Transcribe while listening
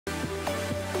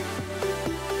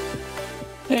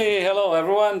Hey, hello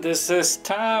everyone, this is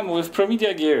Tom with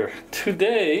ProMediaGear.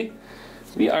 Today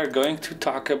we are going to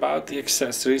talk about the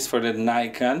accessories for the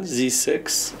Nikon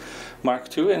Z6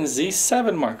 Mark II and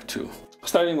Z7 Mark II.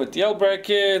 Starting with the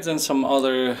L-Brackets and some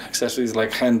other accessories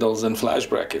like handles and flash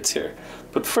brackets here.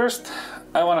 But first,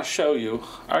 I want to show you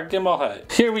our gimbal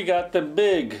head. Here we got the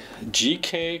big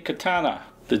GK Katana,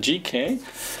 the GK.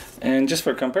 And just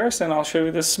for comparison, I'll show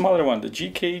you the smaller one, the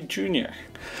GK Junior.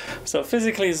 So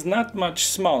physically it's not much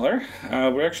smaller.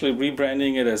 We're actually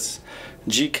rebranding it as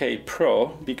GK Pro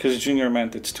because Junior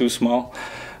meant it's too small.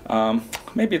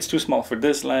 Maybe it's too small for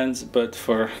this lens, but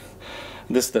for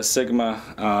this, the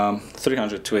Sigma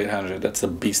 300 to 800, that's the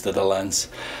beast of the lens.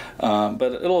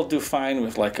 But it'll do fine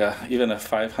with like even a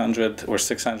 500 or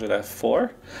 600 f4,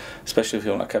 especially if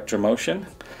you want to capture motion.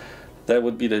 That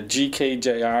would be the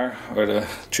GKJR or the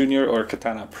Junior or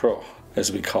Katana Pro,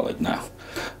 as we call it now.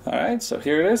 Alright, so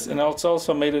here it is, and it's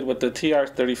also mated with the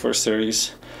TR34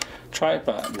 series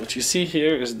tripod. What you see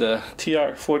here is the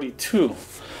TR42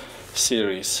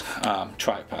 series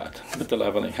tripod with the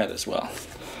leveling head as well.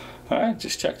 Alright,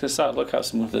 just check this out, look how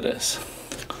smooth it is.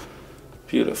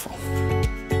 Beautiful.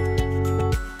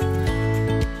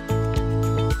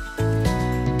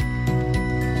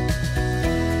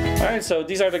 Alright, so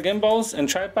these are the gimbals and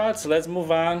tripods. Let's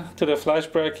move on to the flash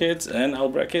brackets and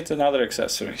L-Brackets and other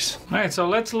accessories. Alright, so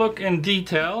let's look in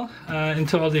detail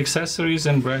into all the accessories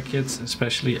and brackets,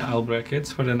 especially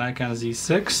L-Brackets for the Nikon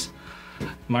Z6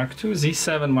 Mark II,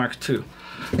 Z7 Mark II.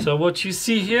 So what you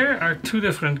see here are two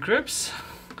different grips.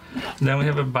 Then we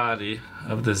have a body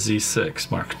of the Z6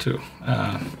 Mark II.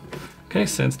 Okay,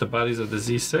 since the bodies of the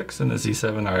Z6 and the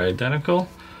Z7 are identical,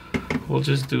 we'll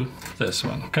just do this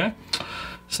one, okay?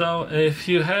 So if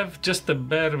you have just the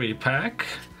battery pack,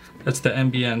 that's the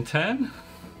MBN10,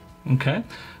 okay?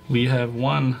 We have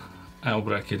one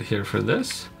L-Bracket here for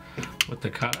this with the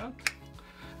cutout.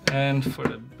 And for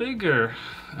the bigger,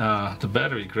 the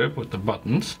battery grip with the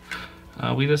buttons,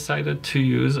 we decided to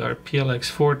use our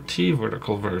PLX4T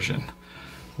vertical version,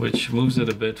 which moves it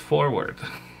a bit forward,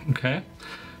 okay?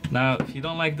 Now, if you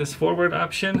don't like this forward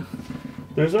option,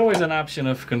 there's always an option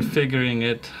of configuring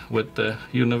it with the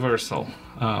universal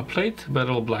plate, but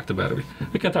it'll block the battery.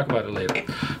 We can talk about it later.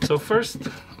 So first,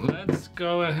 let's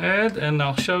go ahead and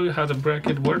I'll show you how the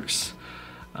bracket works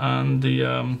on the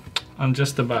on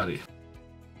just the body.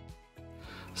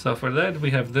 So for that, we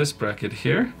have this bracket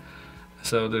here.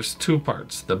 So there's two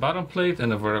parts, the bottom plate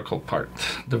and the vertical part.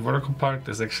 The vertical part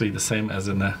is actually the same as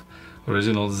in the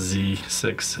original Z6,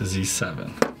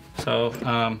 Z7.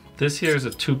 So this here is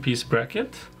a two-piece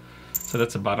bracket. So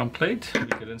that's a bottom plate. We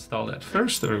could install that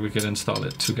first or we could install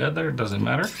it together, it doesn't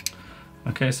matter.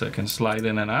 Okay, so it can slide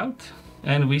in and out.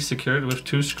 And we secure it with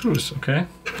two screws, okay?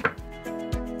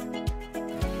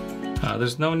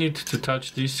 There's no need to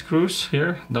touch these screws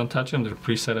here. Don't touch them, they're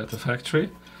preset at the factory.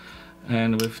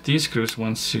 And with these screws,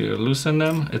 once you loosen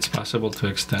them, it's possible to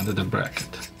extend the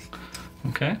bracket.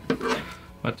 Okay?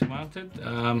 But to mount it,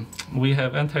 we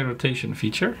have anti-rotation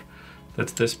feature.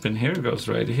 That's this pin here, goes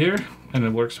right here, and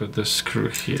it works with this screw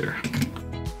here.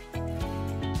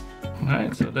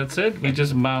 Alright, so that's it. We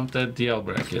just mounted the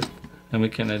L-Bracket, and we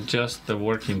can adjust the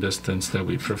working distance that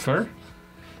we prefer.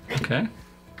 Okay?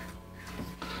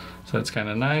 So that's kind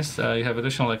of nice. You have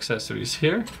additional accessories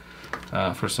here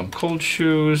for some cold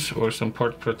shoes or some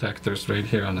port protectors right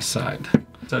here on the side.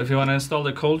 So if you want to install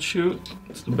the cold shoe,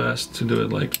 it's the best to do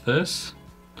it like this.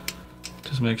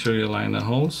 Just make sure you line the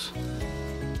holes.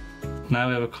 Now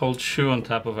we have a cold shoe on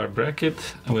top of our bracket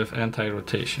with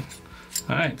anti-rotation.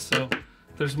 Alright, so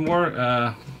there's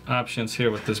more options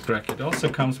here with this bracket. It also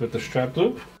comes with the strap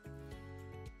loop.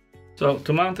 So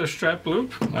to mount the strap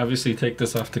loop, obviously take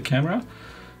this off the camera.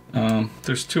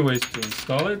 There's two ways to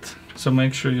install it. So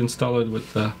make sure you install it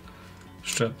with the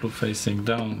strap loop facing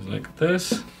down like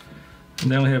this. And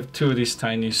then we have two of these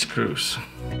tiny screws.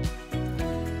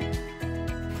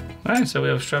 Alright, so we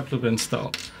have strap loop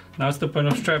installed. Now it's the point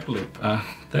of strap loop.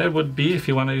 That would be if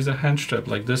you want to use a hand strap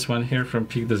like this one here from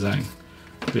Peak Design.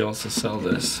 We also sell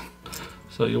this.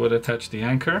 So you would attach the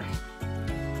anchor.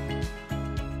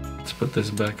 Let's put this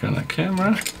back on the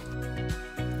camera.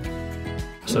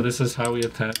 So this is how we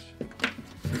attach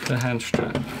the hand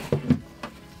strap.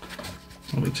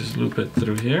 We just loop it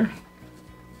through here.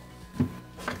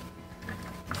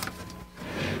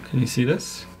 Can you see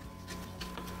this?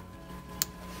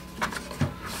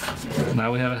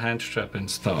 Now we have a hand strap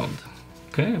installed.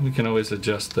 Okay, we can always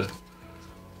adjust the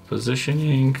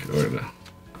positioning or the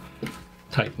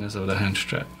tightness of the hand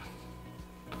strap.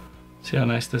 See how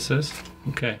nice this is?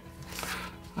 Okay.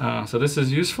 So this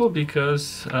is useful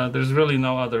because there's really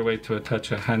no other way to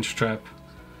attach a hand strap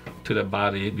to the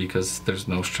body because there's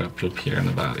no strap loop here in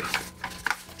the body.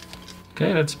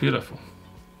 Okay, that's beautiful.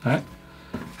 All right,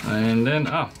 and then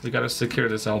we gotta secure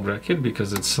this L-bracket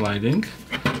because it's sliding.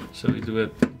 So we do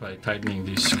it by tightening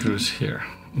these screws here.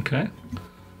 Okay,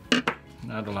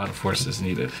 not a lot of force is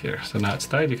needed here. So now it's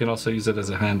tight. You can also use it as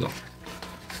a handle.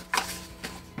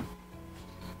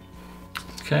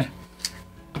 Okay,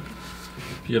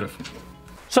 beautiful.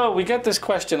 So we get this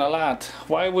question a lot.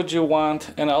 Why would you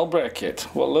want an L-bracket?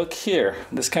 Well, look here.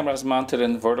 This camera is mounted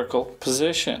in vertical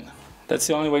position. That's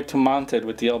the only way to mount it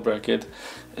with the L-bracket,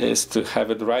 is to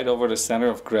have it right over the center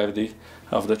of gravity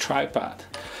of the tripod.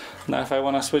 Now if I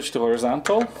want to switch to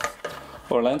horizontal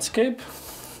or landscape,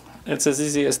 it's as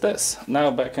easy as this. Now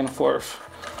back and forth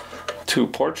to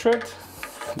portrait.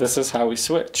 This is how we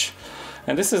switch.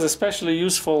 And this is especially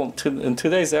useful in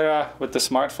today's era with the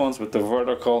smartphones, with the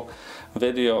vertical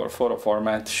video or photo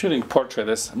format. Shooting portrait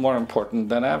is more important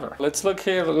than ever. Let's look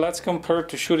here, let's compare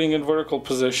to shooting in vertical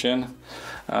position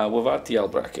without the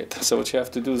L-bracket. So what you have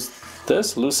to do is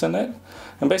this, loosen it,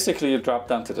 and basically you drop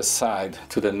down to the side,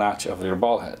 to the notch of your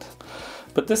ball head.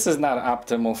 But this is not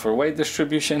optimal for weight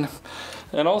distribution,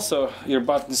 and also your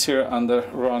button's here on the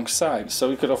wrong side. So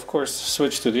we could of course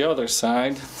switch to the other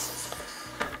side,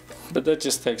 but that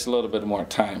just takes a little bit more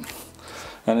time,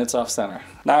 and it's off center.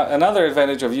 Now another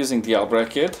advantage of using the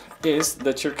L-bracket is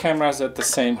that your camera is at the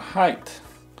same height.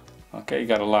 Okay, you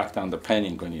gotta lock down the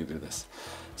panning when you do this.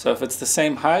 So if it's the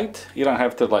same height, you don't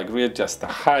have to like readjust the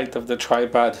height of the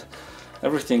tripod.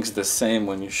 Everything's the same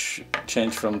when you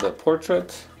change from the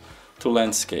portrait to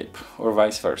landscape or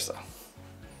vice versa.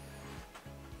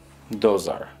 Those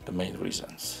are the main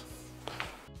reasons.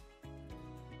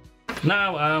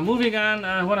 Now moving on,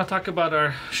 I want to talk about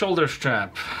our shoulder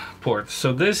strap port.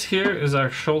 So this here is our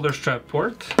shoulder strap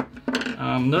port.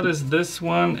 Notice this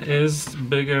one is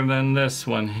bigger than this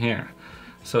one here.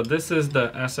 So this is the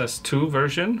SS2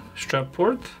 version strap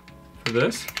port for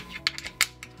this.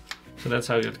 So that's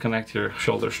how you'd connect your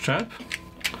shoulder strap.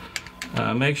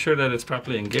 Make sure that it's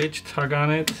properly engaged, tug on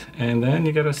it, and then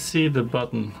you gotta see the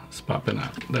button is popping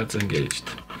out. That's engaged.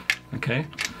 Okay?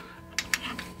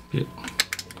 Yeah.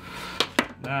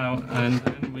 Now, and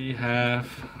then we have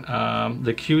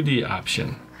the QD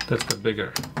option. That's the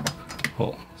bigger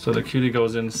hole. So the QD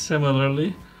goes in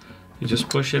similarly. You just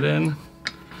push it in.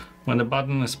 When the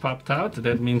button is popped out,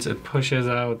 that means it pushes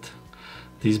out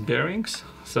these bearings.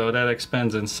 So that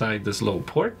expands inside this little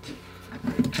port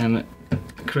and it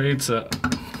creates a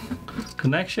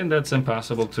connection that's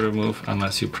impossible to remove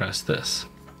unless you press this.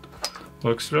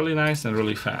 Works really nice and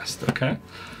really fast, okay?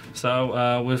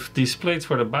 So with these plates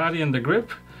for the body and the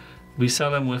grip, we sell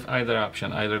them with either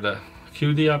option, either the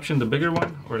QD option, the bigger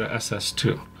one, or the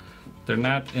SS2. They're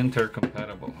not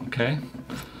intercompatible, okay?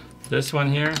 This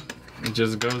one here, it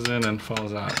just goes in and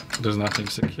falls out. There's nothing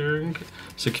securing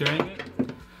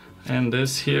it. And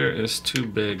this here is too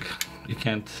big. You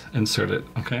can't insert it,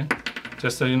 okay?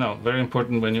 Just so you know, very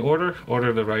important when you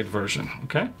order the right version,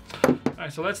 okay? All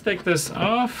right, so let's take this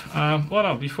off. Well,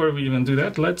 no, before we even do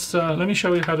that, let me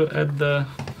show you how to add the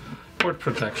port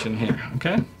protection here,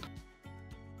 okay?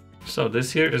 So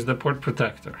this here is the port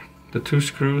protector, the 2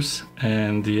 screws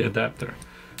and the adapter.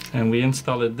 And we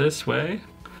install it this way,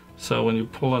 so when you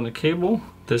pull on the cable,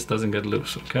 this doesn't get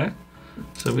loose, okay?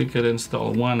 So we could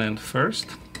install one end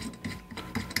first.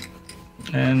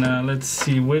 And let's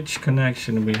see which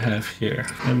connection we have here.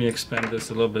 Let me expand this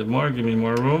a little bit more, give me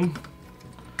more room.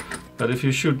 But if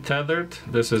you shoot tethered,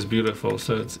 this is beautiful.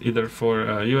 So it's either for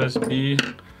USB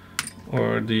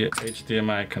or the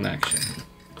HDMI connection.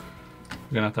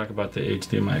 We're gonna talk about the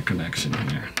HDMI connection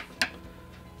here.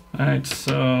 All right,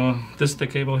 so this is the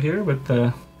cable here with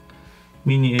the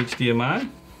mini HDMI.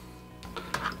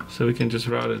 So we can just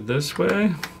route it this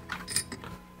way.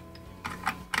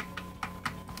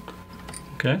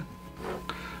 Okay,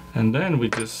 and then we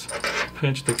just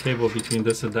pinch the cable between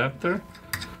this adapter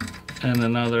and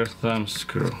another thumb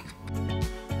screw.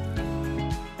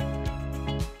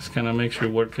 Just kind of make sure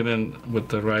you work it in with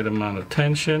the right amount of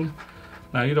tension.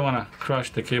 Now you don't want to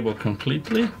crush the cable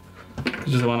completely, you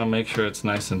just want to make sure it's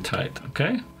nice and tight,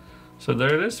 okay? So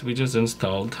there it is, we just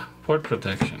installed port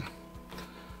protection.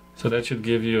 So that should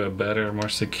give you a better, more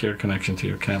secure connection to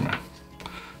your camera.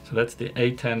 So that's the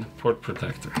A10 port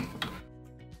protector.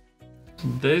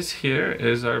 This here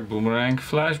is our Boomerang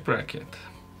flash bracket.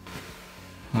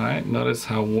 Alright, notice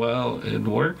how well it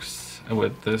works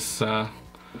with this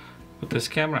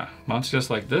camera. Mounts just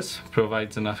like this,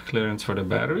 provides enough clearance for the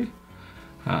battery.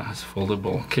 Has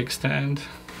foldable kickstand,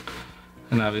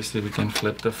 and obviously we can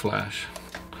flip the flash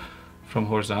from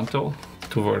horizontal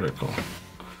to vertical.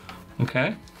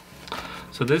 Okay,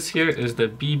 So this here is the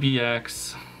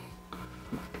BBX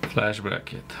flash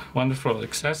bracket. Wonderful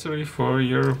accessory for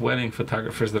your wedding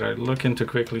photographers that are looking to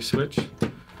quickly switch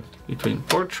between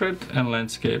portrait and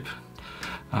landscape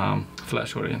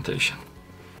flash orientation.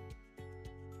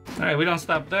 All right, we don't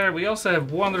stop there. We also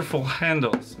have wonderful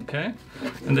handles, okay?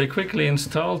 And they quickly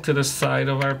install to the side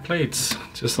of our plates,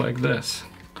 just like this.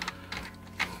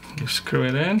 You screw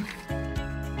it in.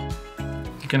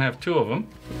 You can have two of them.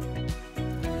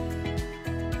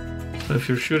 So if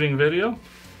you're shooting video,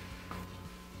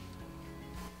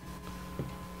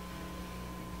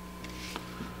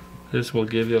 this will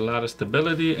give you a lot of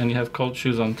stability, and you have cold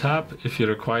shoes on top if you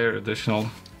require additional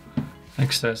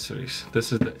accessories.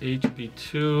 This is the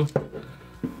HP2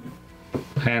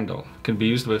 handle. It can be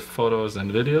used with photos and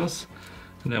videos.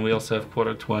 And then we also have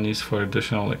quarter 20s for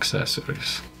additional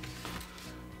accessories.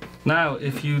 Now,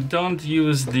 if you don't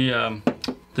use the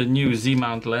new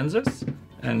Z-mount lenses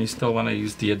and you still want to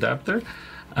use the adapter,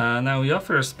 now we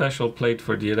offer a special plate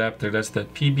for the adapter. That's the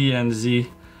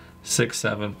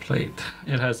PBNMBN10 Plate.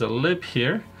 It has a lip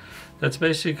here. That's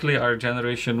basically our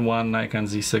Generation 1 Nikon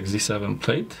Z6, Z7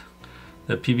 plate.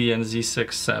 The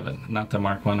PBN-Z6-7, not the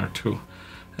Mark 1 or 2.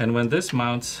 And when this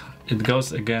mounts, it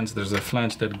goes against, there's a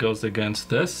flange that goes against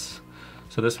this.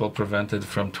 So this will prevent it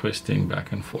from twisting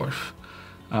back and forth.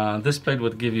 This plate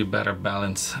would give you better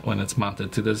balance when it's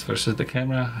mounted to this versus the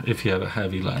camera if you have a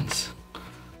heavy lens.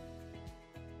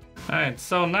 Alright,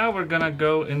 so now we're gonna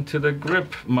go into the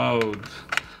grip mode.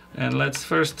 And let's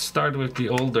first start with the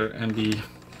older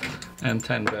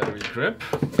MBN10 battery grip.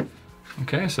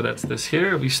 Okay, so that's this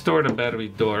here. We store the battery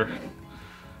door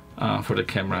for the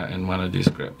camera in one of these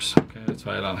grips. Okay, that's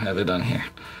why I don't have it on here.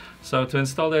 So to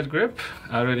install that grip,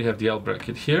 I already have the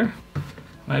L-Bracket here.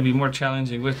 Might be more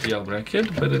challenging with the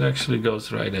L-Bracket, but it actually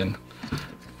goes right in.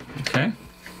 Okay,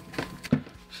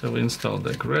 so we installed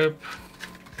the grip.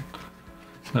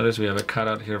 Notice we have a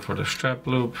cutout here for the strap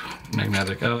loop,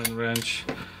 magnetic Allen wrench.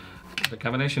 The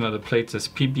combination of the plates is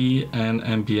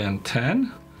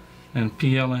PBNMBN10 and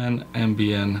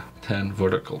PLNMBN10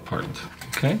 vertical part.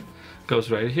 Okay,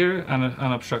 goes right here,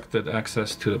 unobstructed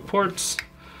access to the ports,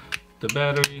 the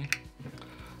battery.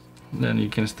 Then you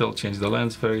can still change the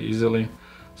lens very easily.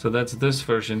 So that's this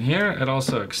version here. It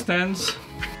also extends.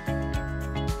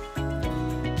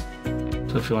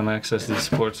 So if you want to access these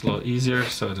ports a little easier,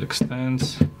 so it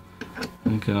extends.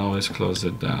 You can always close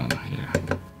it down here.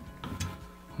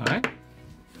 All right.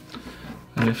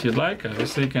 And if you'd like,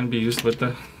 obviously it can be used with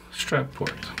the strap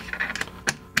port.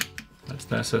 That's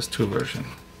the SS2 version.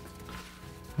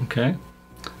 Okay,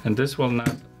 and this will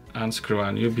not unscrew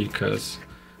on you because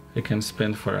it can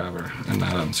spin forever and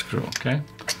not unscrew. Okay.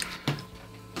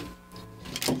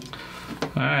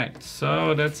 All right,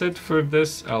 so that's it for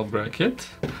this L-Bracket.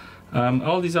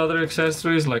 All these other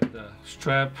accessories like the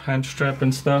strap, hand strap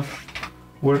and stuff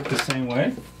work the same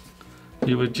way.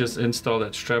 You would just install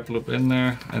that strap loop in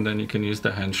there and then you can use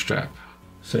the hand strap.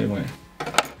 Same way.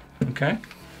 Okay.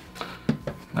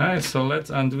 All right, so let's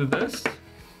undo this.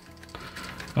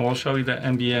 And we'll show you the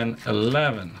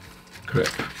MBN11 grip.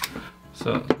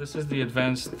 So this is the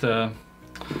advanced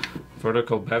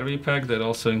vertical battery pack that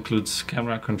also includes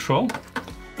camera control.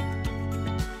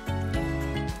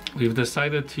 We've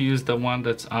decided to use the one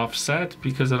that's offset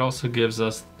because it also gives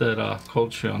us that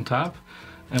cold shoe on top.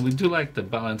 And we do like the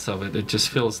balance of it. It just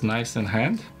feels nice in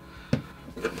hand.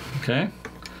 Okay,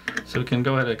 so we can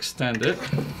go ahead and extend it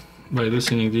by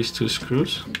loosening these two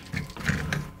screws.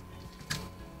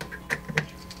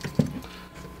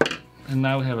 And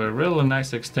now we have a real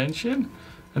nice extension.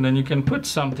 And then you can put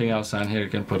something else on here. You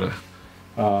can put a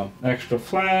extra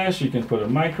flash. You can put a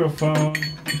microphone.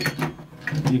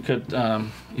 You could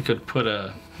put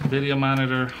a video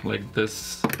monitor like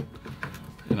this,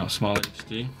 you know, small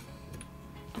HD.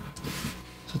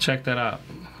 So check that out.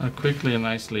 How quickly and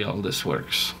nicely all this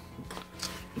works.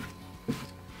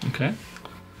 Okay.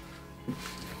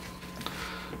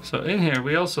 So in here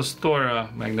we also store a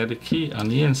magnetic key on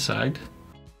the inside.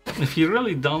 If you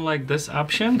really don't like this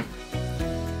option,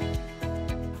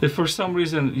 if for some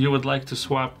reason you would like to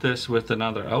swap this with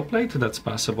another L plate, that's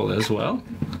possible as well.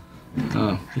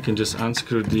 You can just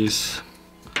unscrew these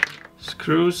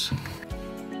screws,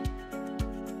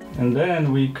 and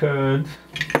then we could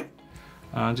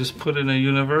just put in a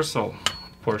universal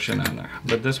portion on there.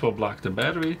 But this will block the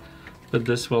battery, but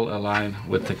this will align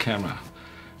with the camera.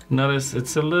 Notice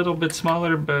it's a little bit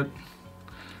smaller, but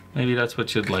maybe that's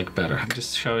what you'd like better. I'm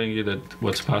just showing you that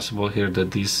what's possible here,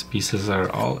 that these pieces are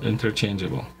all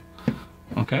interchangeable.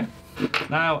 Okay,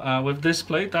 now with this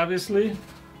plate, obviously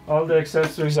all the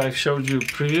accessories I've showed you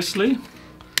previously,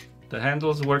 the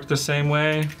handles work the same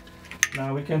way,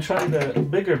 Now we can try the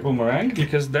bigger Boomerang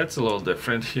because that's a little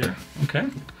different here. Okay,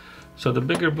 so the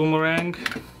bigger Boomerang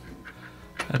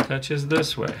attaches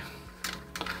this way,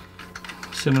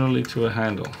 similarly to a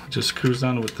handle. Just screws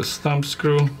on with the stump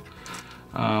screw.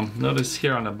 Notice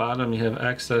here on the bottom you have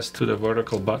access to the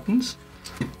vertical buttons.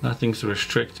 Nothing's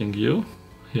restricting you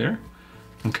here.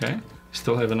 Okay,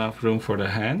 still have enough room for the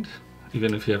hand,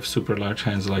 even if you have super large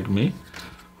hands like me.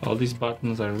 All these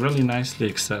buttons are really nicely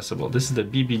accessible. This is the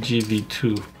BBG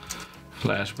V2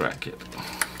 flash bracket.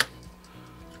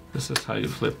 This is how you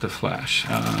flip the flash.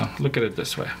 Look at it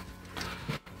this way.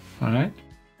 All right.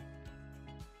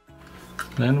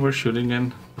 Then we're shooting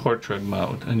in portrait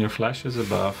mode and your flash is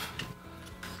above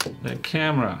the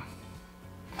camera.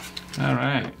 All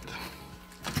right.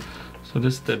 So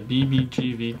this is the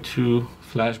BBG V2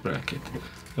 flash bracket.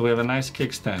 And we have a nice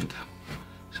kickstand,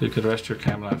 so you could rest your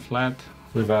camera flat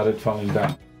without it falling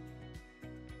down.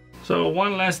 So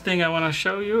one last thing I want to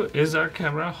show you is our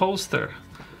camera holster.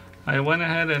 I went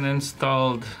ahead and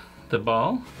installed the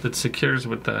ball that secures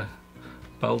with the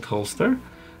belt holster.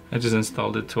 I just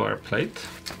installed it to our plate.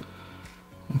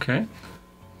 Okay,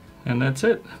 and that's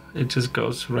it. It just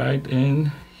goes right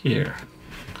in here.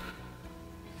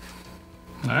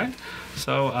 All right,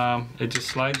 so it just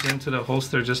slides into the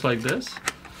holster just like this.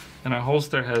 And our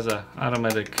holster has an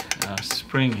automatic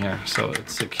spring here, so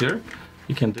it's secure.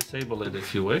 You can disable it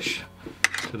if you wish.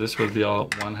 So this will be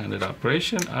all one-handed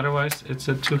operation. Otherwise, it's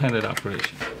a two-handed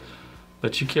operation.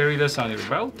 But you carry this on your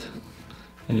belt,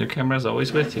 and your camera is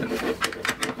always with you.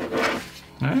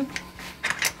 All right.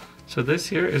 So this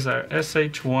here is our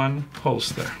SH1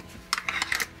 holster.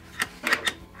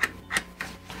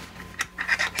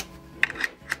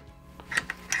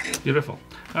 Beautiful.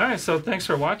 All right, so thanks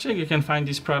for watching. You can find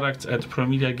these products at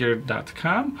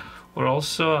ProMediaGear.com, or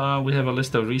also we have a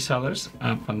list of resellers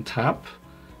up on top.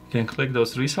 You can click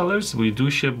those resellers. We do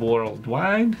ship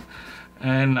worldwide,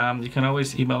 and you can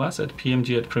always email us at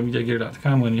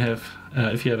pmg@promediagear.com when you have,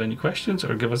 if you have any questions,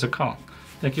 or give us a call.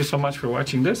 Thank you so much for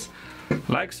watching this.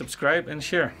 Like, subscribe, and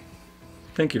share.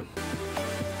 Thank you.